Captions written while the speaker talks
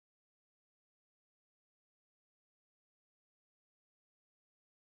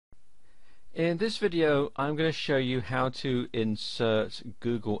In this video, I'm going to show you how to insert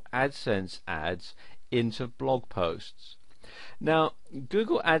Google AdSense ads into blog posts. Now,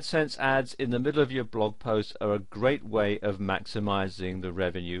 Google AdSense ads in the middle of your blog post are a great way of maximizing the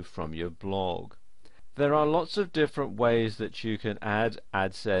revenue from your blog. There are lots of different ways that you can add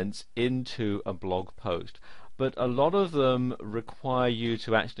AdSense into a blog post, but a lot of them require you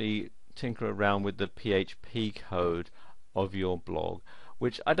to actually tinker around with the PHP code of your blog,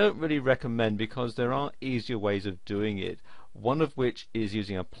 which I don't really recommend because there are easier ways of doing it, one of which is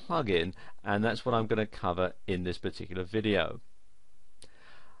using a plugin, and that's what I'm going to cover in this particular video.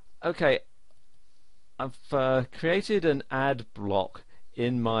 Okay, I've created an ad block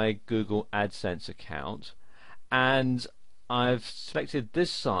in my Google AdSense account, and I've selected this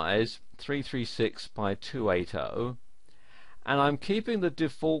size 336 by 280, and I'm keeping the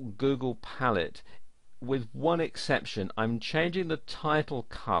default Google palette with one exception. I'm changing the title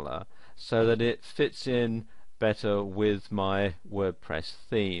color so that it fits in better with my WordPress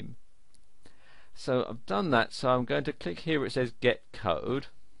theme. So I've done that, so I'm going to click here where it says get code,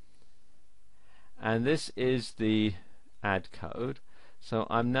 and this is the ad code. So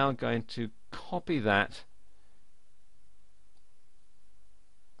I'm now going to copy that,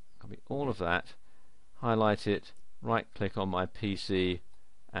 copy all of that, highlight it, right click on my PC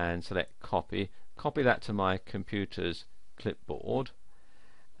and select copy that to my computer's clipboard,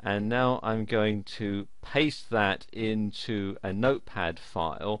 and now I'm going to paste that into a notepad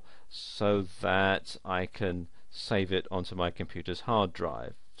file so that I can save it onto my computer's hard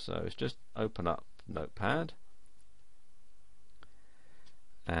drive. So it's just open up Notepad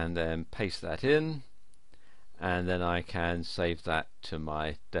and then paste that in, and then I can save that to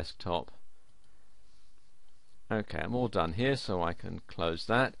my desktop. Okay, I'm all done here, so I can close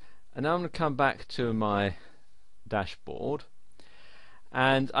that. And now I'm going to come back to my dashboard,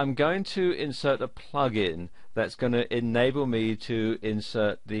 and I'm going to insert a plugin that's going to enable me to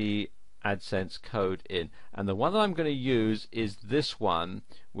insert the AdSense code in. And the one that I'm going to use is this one,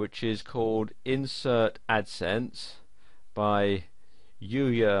 which is called Insert AdSense by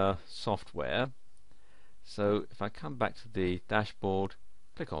Yuya Software. So if I come back to the dashboard,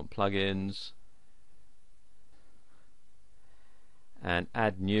 click on Plugins, and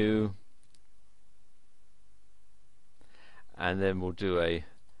add new, and then we'll do a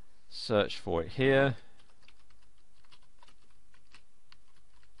search for it here,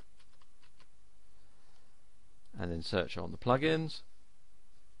 and then search on the plugins,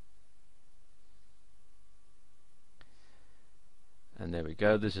 and there we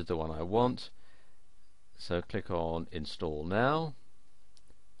go, this is the one I want. So click on install now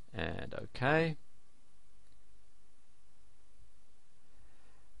and OK,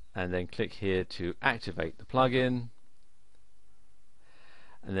 and then click here to activate the plugin,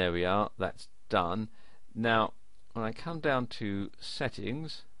 and there we are, that's done. Now when I come down to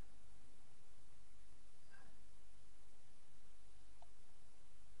settings,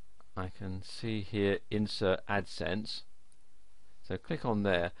 I can see here insert AdSense, so click on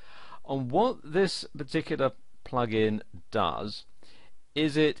there. On what this particular plugin does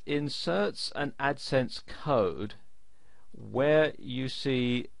is it inserts an AdSense code where you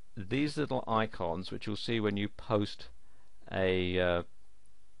see these little icons, which you'll see when you post a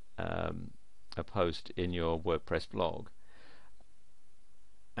post in your WordPress blog.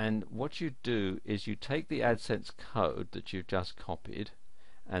 And what you do is you take the AdSense code that you've just copied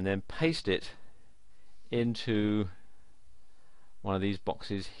and then paste it into one of these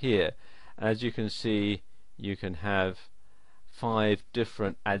boxes here. As you can see, you can have 5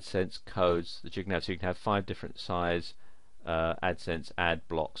 different AdSense codes that you can have. So you can have 5 different size AdSense ad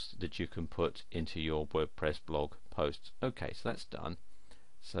blocks that you can put into your WordPress blog posts. Okay, so that's done.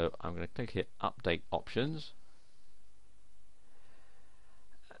 So I'm going to click here Update Options,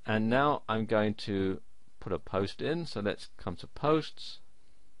 and now I'm going to put a post in. So let's come to Posts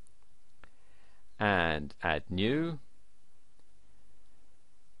and Add New,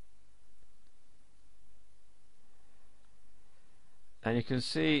 and you can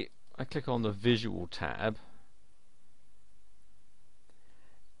see I click on the Visual tab,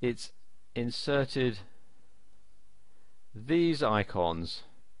 it's inserted these icons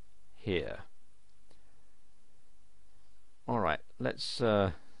here. Alright, let's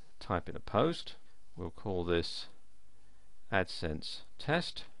type in a post. We'll call this AdSense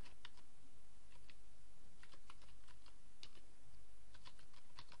Test.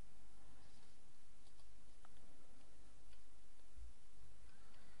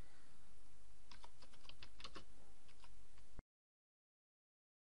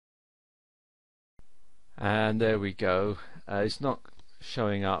 And there we go. It's not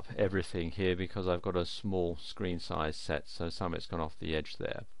showing up everything here because I've got a small screen size set, so some of it's gone off the edge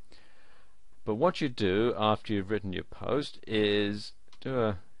there. But what you do after you've written your post is do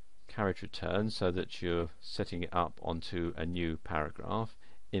a carriage return so that you're setting it up onto a new paragraph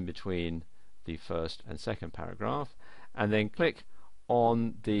in between the first and second paragraph, and then click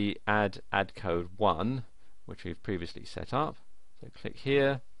on the add code 1 which we've previously set up. So click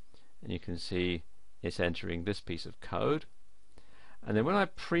here and you can see it's entering this piece of code, and then when I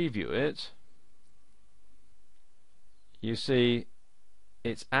preview it, you see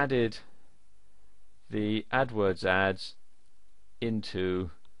it's added the AdWords ads into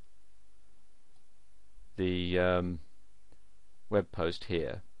the web post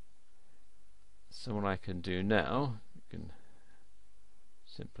here. So what I can do now, you can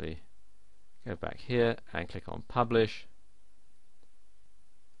simply go back here and click on Publish,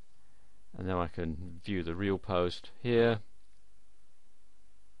 and now I can view the real post here,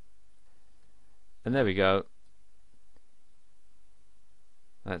 and there we go.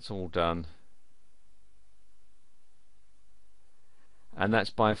 That's all done, and that's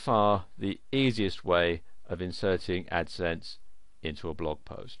by far the easiest way of inserting AdSense into a blog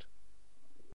post.